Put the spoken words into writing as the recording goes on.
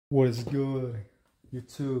What is good,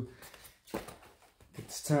 YouTube?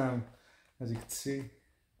 It's time, as you can see,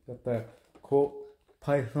 got that Colt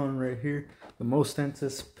Python right here, the most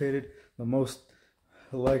anticipated, the most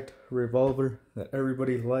liked revolver that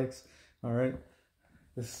everybody likes. All right,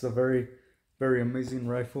 this is a very, very amazing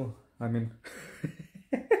rifle. I mean,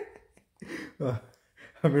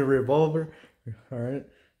 revolver. All right,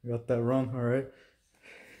 I got that wrong. All right,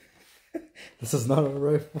 this is not a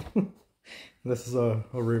rifle. This is a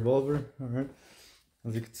revolver. All right,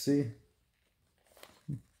 as you can see,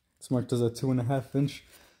 it's marked as a 2.5 inch,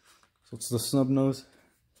 so it's the snub nose.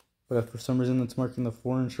 But if for some reason it's marking the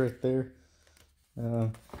 4 inch right there,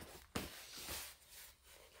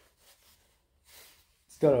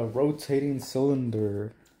 it's got a rotating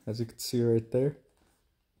cylinder, as you can see right there.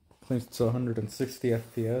 Claims it's 160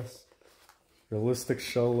 FPS. Realistic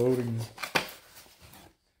shell loading.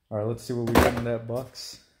 All right, let's see what we got in that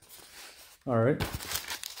box. All right,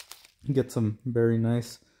 get some very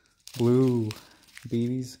nice blue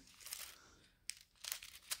BBs.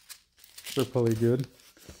 They're probably good.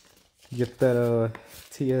 Get that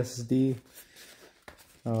TSD.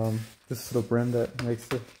 This is the brand that makes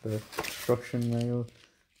it, the instruction manual.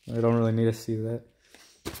 I don't really need to see that.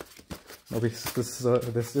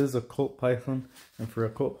 This is a Colt Python, and for a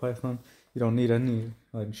Colt Python, you don't need any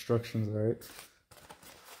instructions. All right.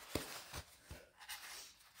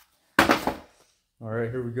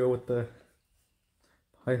 Alright, here we go with the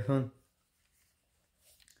Python.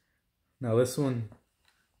 Now this one,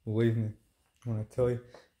 believe me when I tell you,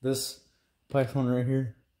 this Python right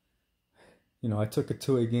here, you know, I took it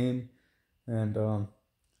to a game and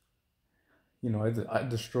you know, I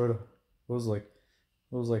destroyed it was like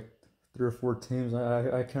 3 or 4 teams.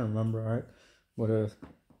 I can't remember, alright? But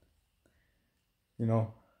you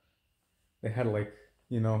know, they had like,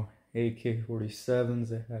 you know, AK-47s,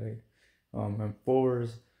 they had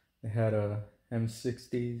M4s, they had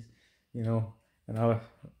M60s, you know,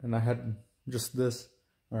 and I had just this.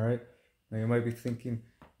 All right, now you might be thinking,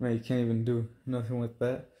 man, you can't even do nothing with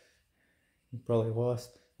that. You probably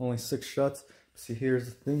lost only 6 shots. But see, here's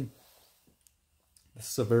the thing. This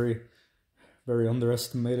is a very, very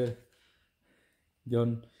underestimated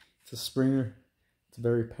gun. It's a Springer. It's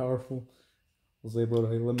very powerful. I was able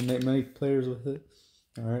to eliminate many players with it.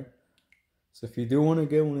 All right. So if you do want to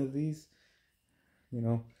get one of these, you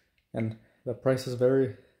know, and the price is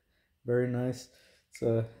very, very nice.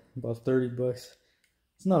 It's about 30 bucks.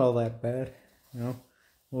 It's not all that bad, you know,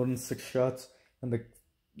 more than 6 shots, and the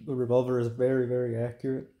revolver is very, very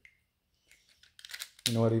accurate.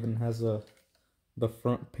 You know, it even has the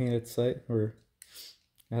front painted sight, or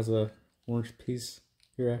it has a orange piece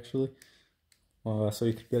here actually, so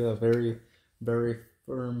you could get a very, very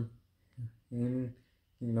firm aiming,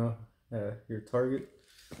 you know, your target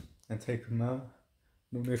and take them out.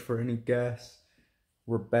 No need for any gas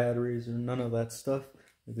or batteries or none of that stuff.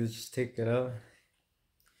 You just take it out.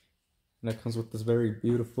 And that comes with this very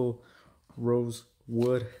beautiful rose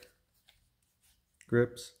wood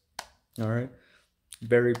grips. Alright.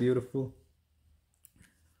 Very beautiful.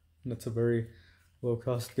 And it's a very low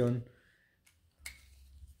cost gun.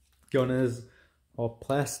 Gun is all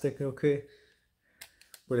plastic, okay?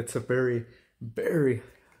 But it's a very, very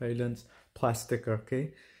high dense plastic,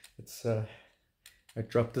 okay? It's I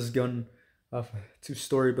dropped this gun off a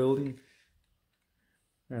 2-story building,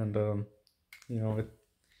 and you know, it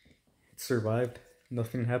survived.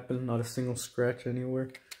 Nothing happened, not a single scratch anywhere.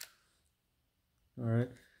 All right,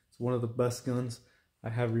 it's one of the best guns I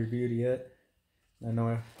have reviewed yet. I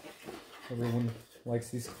know everyone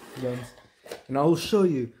likes these guns, and I'll show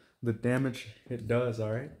you the damage it does.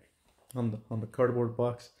 All right, on the cardboard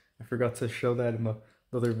box. I forgot to show that in the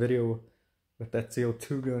other video with that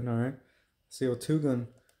CO2 gun. All right. CO2 gun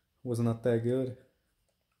was not that good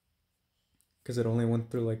because it only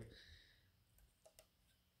went through like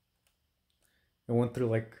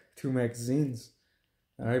 2 magazines.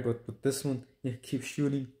 All right, but with this one, you keep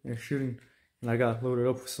shooting and shooting, and I got loaded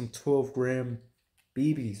up with some 12-gram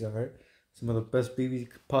BBs. All right, some of the best BBs you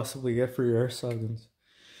could possibly get for your airsoft guns.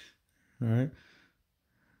 All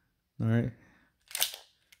right.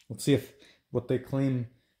 Let's see if what they claim.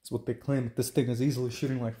 It's what they claim. This thing is easily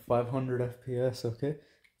shooting like 500 FPS, okay?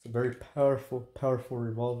 It's a very powerful, powerful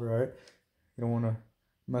revolver, alright? You don't want to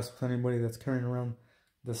mess with anybody that's carrying around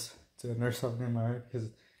this to an airsoft gun, alright? Because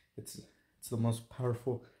it's the most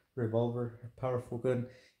powerful revolver, powerful gun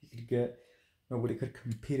you could get. Nobody could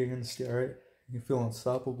compete against it, alright? You feel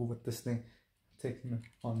unstoppable with this thing, taking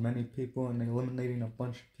on many people and eliminating a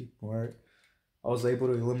bunch of people, alright? I was able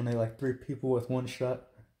to eliminate like 3 people with 1 shot,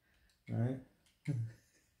 alright?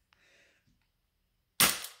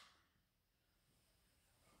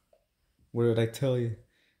 What did I tell you?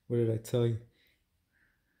 What did I tell you?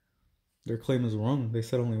 Their claim is wrong. They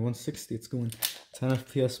said only 160. It's going 10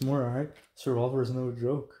 FPS more, alright? This revolver is no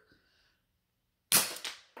joke.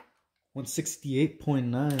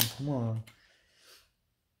 168.9. Come on.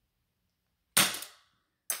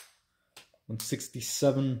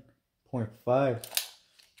 167.5.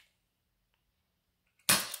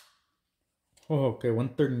 Oh, okay.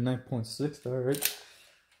 139.6. Alright.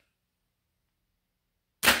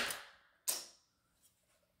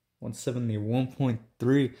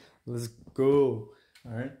 171.3. Let's go.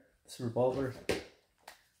 Alright. This revolver,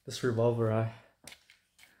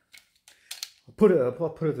 I'll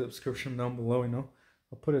put a description down below, you know.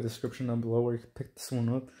 I'll put a description down below where you can pick this one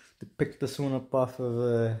up. To pick this one up off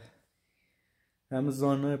of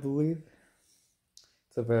Amazon, I believe.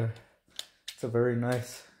 It's a very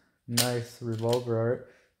nice revolver, alright.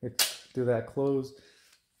 Do that close.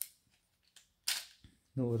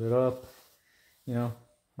 Load it up. You know,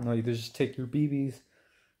 you just take your BBs,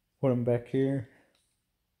 put them back here.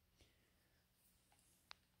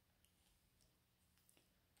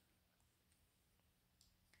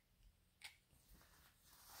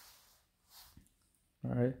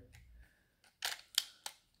 Alright.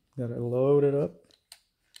 Gotta load it up.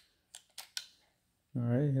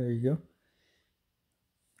 Alright, there you go.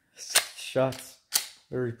 Shots.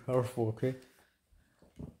 Very powerful, okay?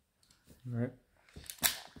 Alright.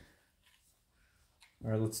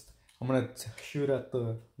 Alright, I'm gonna shoot at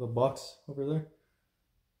the box over there.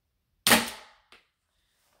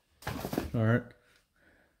 Alright.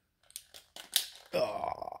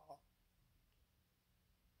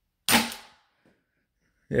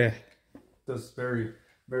 Yeah. Does very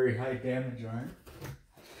high damage, alright?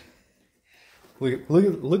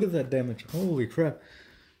 Look at that damage. Holy crap.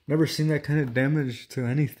 Never seen that kind of damage to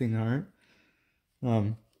anything, alright?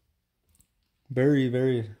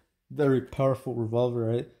 Very powerful revolver,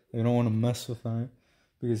 right? You don't want to mess with, alright?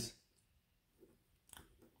 Because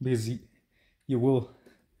you will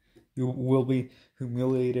be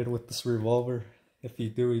humiliated with this revolver if you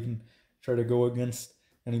do even try to go against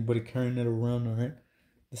anybody carrying it around, alright?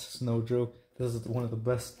 This is no joke. This is one of the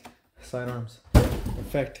best sidearms. In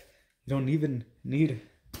fact, you don't even need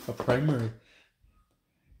a primary. You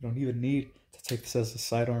don't even need to take this as a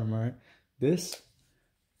sidearm, alright? This,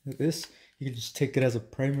 you can just take it as a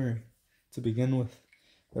primary to begin with.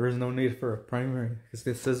 There is no need for a primary because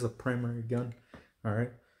this is a primary gun,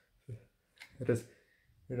 alright? It is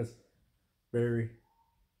very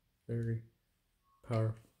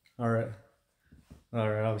powerful. Alright,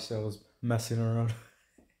 obviously I was messing around.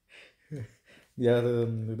 Yeah,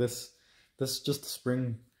 this is just a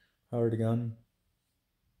spring powered gun.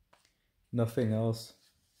 Nothing else.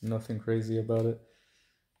 Nothing crazy about it.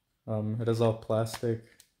 It is all plastic.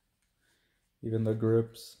 Even the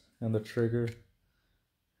grips and the trigger.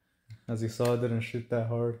 As you saw, it didn't shoot that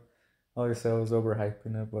hard. Obviously I was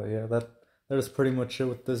overhyping it, but yeah, that is pretty much it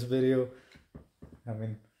with this video. I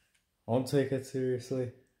mean, don't take it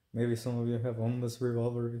seriously. Maybe some of you have owned this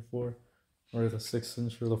revolver before, or the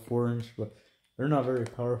 6-inch or the 4-inch, but they're not very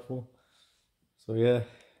powerful. So yeah,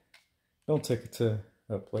 don't take it to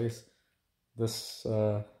a place. This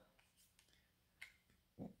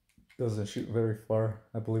doesn't shoot very far.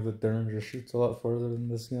 I believe the Derringer shoots a lot farther than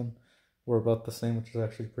this gun. We're about the same, which is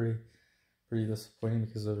actually pretty disappointing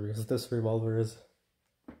because this revolver is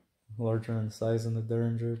larger in size than the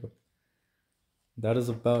Derringer. But that is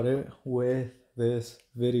about it with this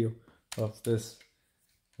video of this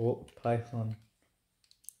Colt Python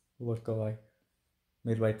lookalike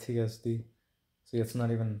made by TSD. See, it's not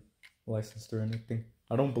even licensed or anything.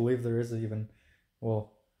 I don't believe there is even.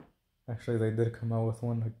 Well, actually they did come out with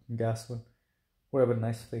one, a gas one. Would have been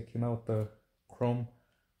nice if they came out with the chrome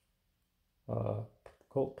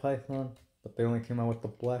Colt Python, but they only came out with the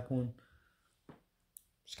black one,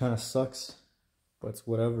 which kind of sucks, but it's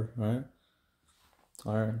whatever.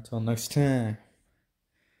 Alright, until next time.